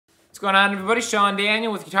going on, everybody? Sean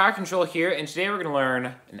Daniel with Guitar Control here, and today we're going to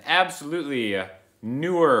learn an absolutely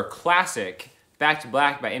newer classic, Back to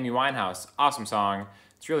Black by Amy Winehouse. Awesome song.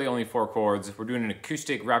 It's really only 4 chords. We're doing an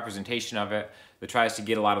acoustic representation of it that tries to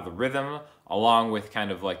get a lot of the rhythm along with kind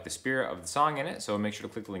of like the spirit of the song in it, so make sure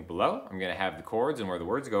to click the link below. I'm going to have the chords and where the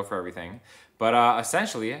words go for everything. But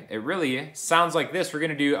essentially, it really sounds like this. We're going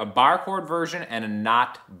to do a bar chord version and a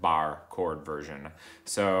not bar chord version.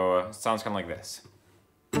 So it sounds kind of like this.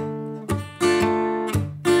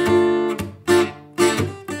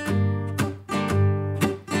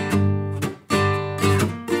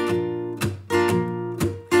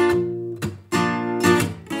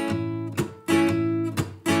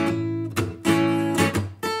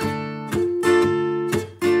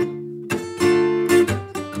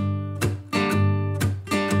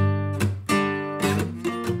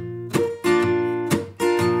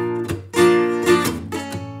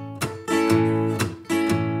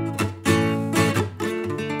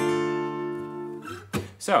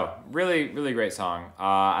 So, really great song.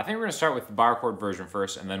 I think we're going to start with the bar chord version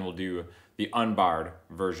first, and then we'll do the unbarred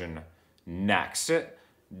version next.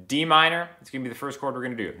 D minor, it's going to be the first chord we're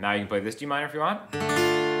going to do. Now you can play this D minor if you want,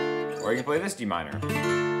 or you can play this D minor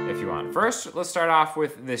if you want. First, let's start off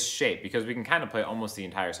with this shape, because we can kind of play almost the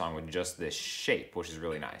entire song with just this shape, which is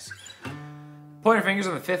really nice. Pointer fingers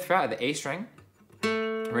on the 5th fret of the A string,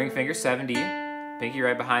 ring finger 7D, pinky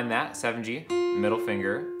right behind that, 7G, middle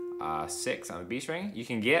finger 6 on the B string. You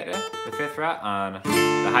can get the 5th fret on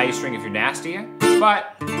the high E string if you're nasty,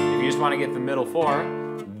 but if you just want to get the middle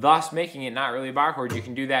 4, thus making it not really a bar chord, you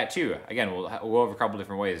can do that too. Again, we'll go over a couple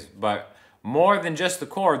different ways, but more than just the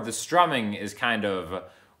chord, the strumming is kind of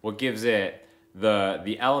what gives it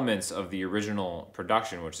the elements of the original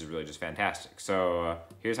production, which is really just fantastic. So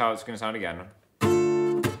here's how it's going to sound again.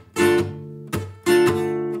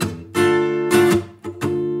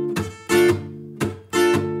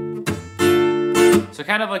 So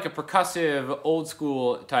kind of like a percussive, old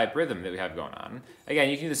school type rhythm that we have going on. Again,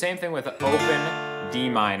 you can do the same thing with open D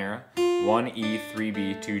minor, 1E,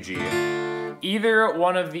 3B, 2G. Either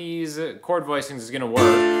one of these chord voicings is going to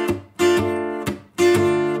work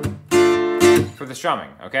for the strumming,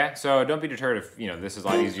 okay? So don't be deterred if, this is a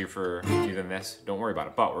lot easier for you than this. Don't worry about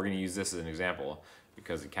it, but we're going to use this as an example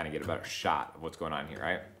because it kind of get a better shot of what's going on here,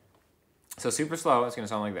 right? So super slow, it's going to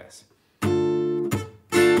sound like this.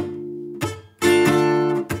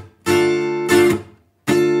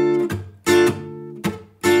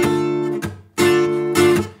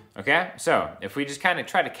 Okay, so if we just kind of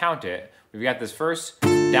try to count it, we've got this first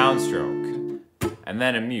downstroke, and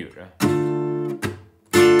then a mute.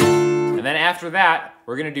 And then after that,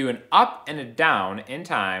 we're going to do an up and a down in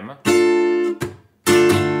time,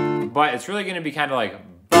 but it's really going to be kind of like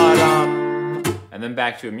ba-dum, and then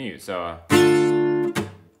back to a mute. So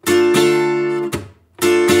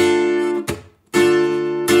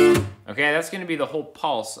okay, that's going to be the whole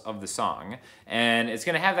pulse of the song, and it's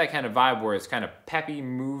going to have that kind of vibe where it's kind of peppy,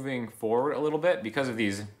 moving forward a little bit because of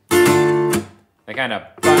these, that kind of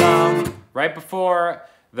ba-dum. Right before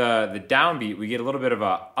the downbeat, we get a little bit of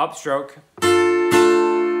a upstroke,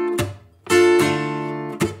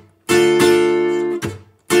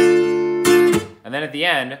 and then at the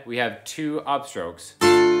end, we have 2 upstrokes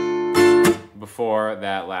before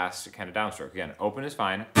that last kind of downstroke. Again, open is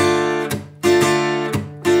fine.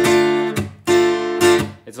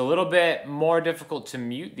 It's a little bit more difficult to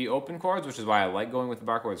mute the open chords, which is why I like going with the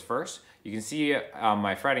bar chords first. You can see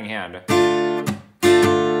my fretting hand.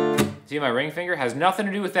 See my ring finger has nothing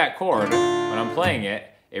to do with that chord when I'm playing it.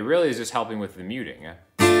 It really is just helping with the muting.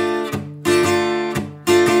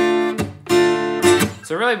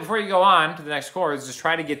 So really, before you go on to the next chords, just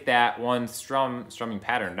try to get that one strumming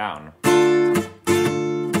pattern down.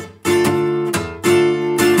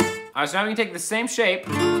 So now we can take the same shape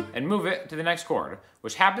and move it to the next chord,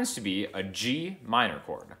 which happens to be a G minor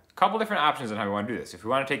chord. A couple different options on how we want to do this. If we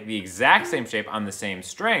want to take the exact same shape on the same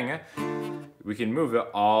string, we can move it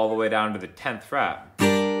all the way down to the 10th fret.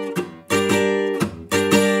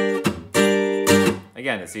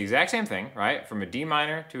 Again, it's the exact same thing, right? From a D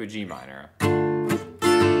minor to a G minor.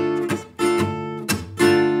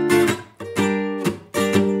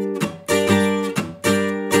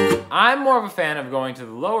 I'm more of a fan of going to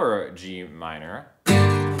the lower G minor,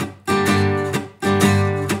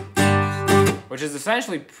 which is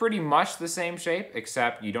essentially pretty much the same shape,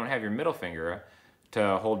 except you don't have your middle finger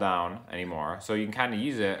to hold down anymore. So you can kind of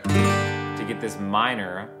use it to get this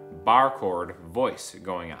minor bar chord voice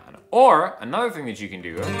going on. Or another thing that you can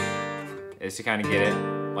do is to kind of get it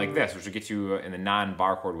like this, which will get you in the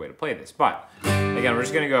non-bar chord way to play this. But again, we're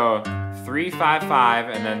just gonna go 3, 5, 5,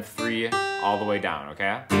 and then 3 all the way down,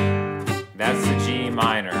 okay? That's the G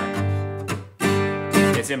minor.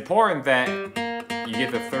 It's important that you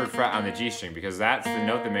get the 3rd fret on the G string because that's the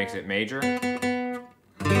note that makes it major.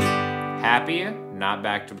 Happy, not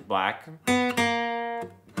back to black.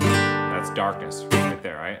 That's darkness right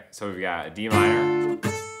there, right? So we've got a D minor,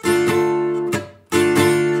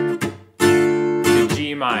 the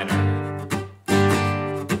G minor,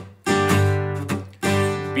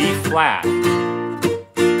 B flat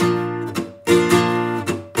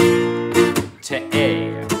to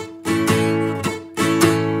A.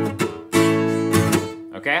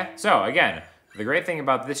 Okay, so again, the great thing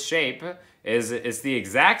about this shape is it's the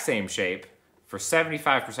exact same shape for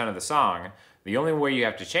 75% of the song. The only way you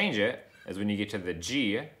have to change it is when you get to the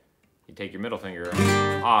G, you take your middle finger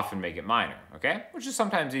off and make it minor, okay? Which is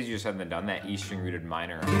sometimes easier said than done, that E string rooted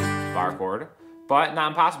minor bar chord, but not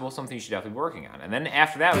impossible, something you should definitely be working on. And then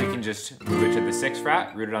after that, we can just move it to the 6th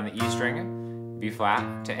fret, rooted on the E string, B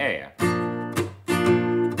flat to A.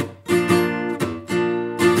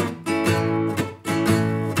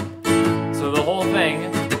 So the whole thing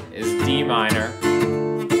is D minor,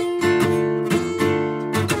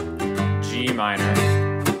 G minor,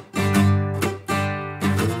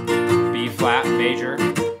 B flat major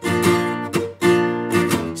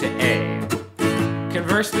to A.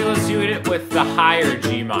 Conversely, let's do it with the higher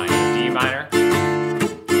G minor, D minor,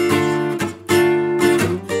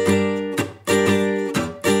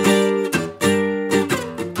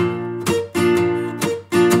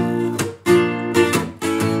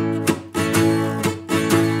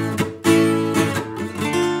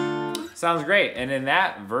 sounds great. And in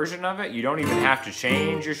that version of it, you don't even have to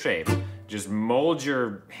change your shape. Just mold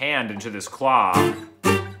your hand into this claw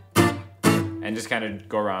and just kind of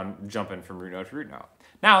go around jumping from root note to root note.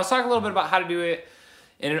 Now let's talk a little bit about how to do it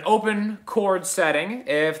in an open chord setting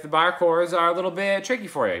if the bar chords are a little bit tricky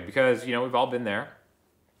for you, because you know we've all been there.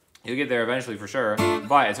 You'll get there eventually for sure,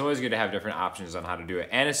 but it's always good to have different options on how to do it,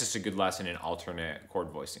 and it's just a good lesson in alternate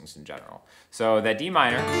chord voicings in general. So that D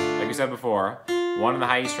minor, like we said before, 1 on the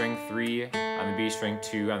high E string, 3 on the B string,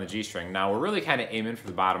 2 on the G string. Now we're really kind of aiming for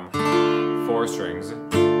the bottom 4 strings.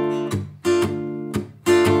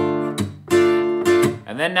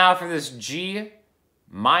 And then now for this G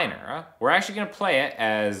minor, we're actually going to play it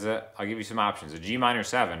as, I'll give you some options, a G minor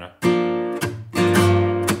 7.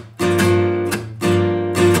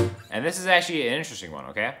 And this is actually an interesting one,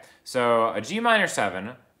 okay? So a G minor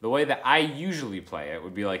 7, the way that I usually play it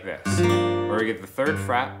would be like this, where we get the 3rd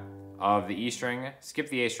fret of the E string, skip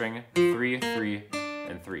the A string, 3, 3,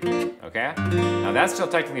 and 3, okay? Now that's still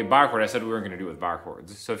technically a bar chord. I said we weren't gonna do it with bar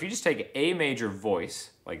chords. So if you just take A major voice,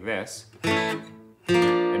 like this,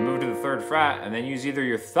 and move to the 3rd fret, and then use either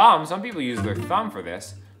your thumb, some people use their thumb for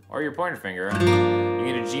this, or your pointer finger, you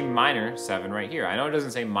get a G minor 7 right here. I know it doesn't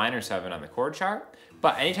say minor 7 on the chord chart,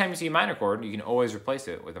 but anytime you see a minor chord, you can always replace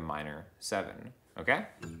it with a minor 7, okay?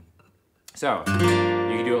 So, you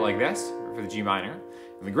can do it like this, for the G minor.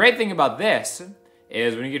 And the great thing about this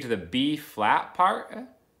is when you get to the B flat part,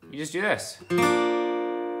 you just do this.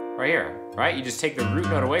 Right here, right? You just take the root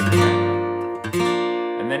note away from it.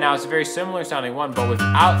 And then now it's a very similar sounding one, but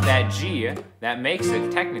without that G, that makes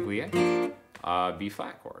it technically a B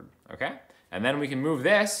flat chord, okay? And then we can move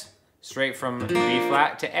this straight from B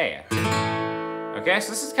flat to A. Okay,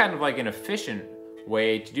 so this is kind of like an efficient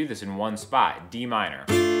way to do this in one spot. D minor,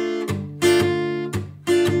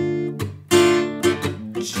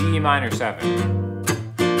 G minor 7,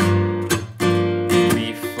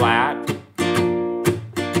 B flat,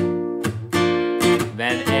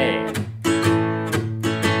 then A.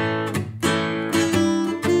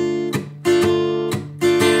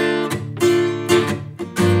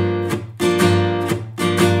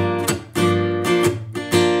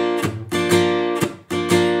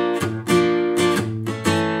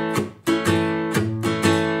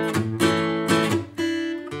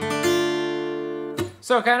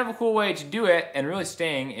 So kind of a cool way to do it and really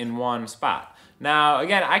staying in one spot. Now,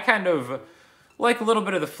 again, I kind of like a little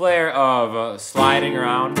bit of the flair of sliding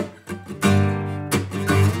around.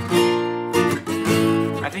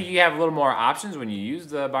 I think you have a little more options when you use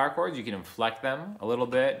the bar chords. You can inflect them a little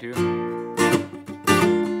bit too.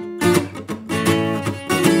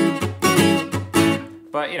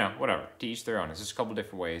 But, you know, whatever, to each their own. It's just a couple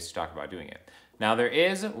different ways to talk about doing it. Now, there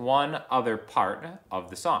is one other part of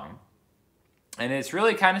the song. And it's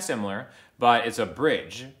really kind of similar, but it's a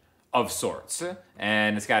bridge of sorts.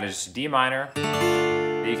 And it's got a just D minor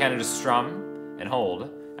that you kind of just strum and hold.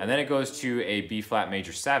 And then it goes to a B flat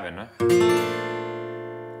major 7.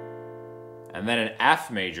 And then an F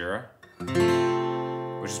major,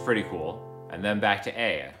 which is pretty cool. And then back to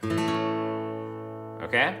A.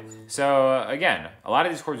 Okay, so again, a lot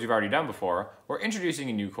of these chords you've already done before. We're introducing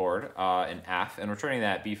a new chord, an F, and we're turning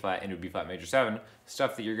that B flat into a B flat major 7,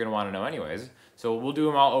 stuff that you're going to want to know anyways. So we'll do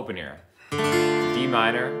them all open here. D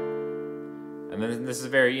minor, and then this is a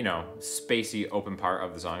very, you know, spacey open part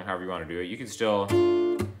of the song, however you want to do it. You can still,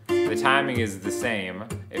 the timing is the same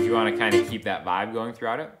if you want to kind of keep that vibe going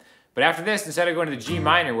throughout it. But after this, instead of going to the G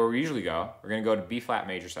minor where we usually go, we're going to go to B flat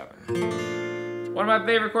major 7. One of my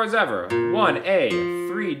favorite chords ever. 1A,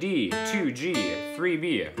 3D, 2G,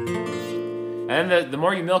 3B. And then the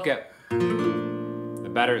more you milk it, the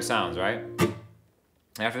better it sounds, right?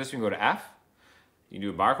 After this, we can go to F. You can do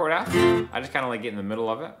a bar chord F. I just kind of like get in the middle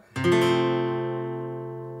of it.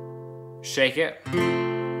 Shake it,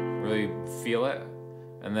 really feel it,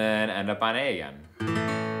 and then end up on A again.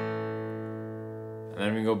 And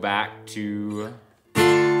then we go back to D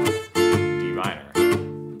minor.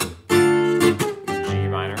 G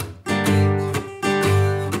minor.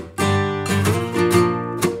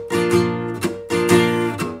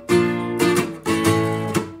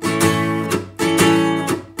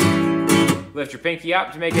 Lift your pinky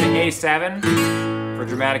up to make it an A7 for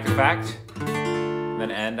dramatic effect, and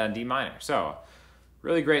then end on D minor. So,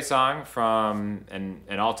 really great song from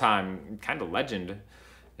an all-time kind of legend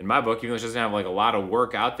in my book, even though she doesn't have like a lot of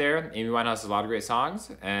work out there. Amy Winehouse has a lot of great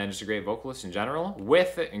songs and just a great vocalist in general,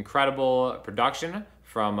 with incredible production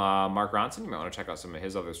from Mark Ronson. You might want to check out some of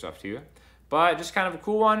his other stuff too. But just kind of a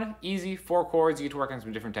cool one, easy, 4 chords. You get to work on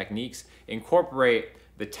some different techniques, incorporate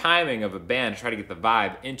the timing of a band to try to get the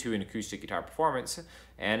vibe into an acoustic guitar performance,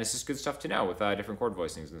 and it's just good stuff to know with different chord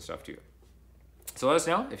voicings and stuff too. So let us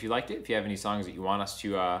know if you liked it, if you have any songs that you want us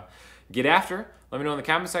to get after. Let me know in the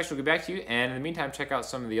comment section, we'll get back to you. And in the meantime, check out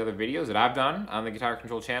some of the other videos that I've done on the Guitar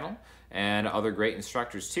Control channel and other great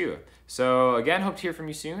instructors too. So again, hope to hear from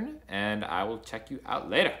you soon, and I will check you out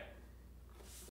later.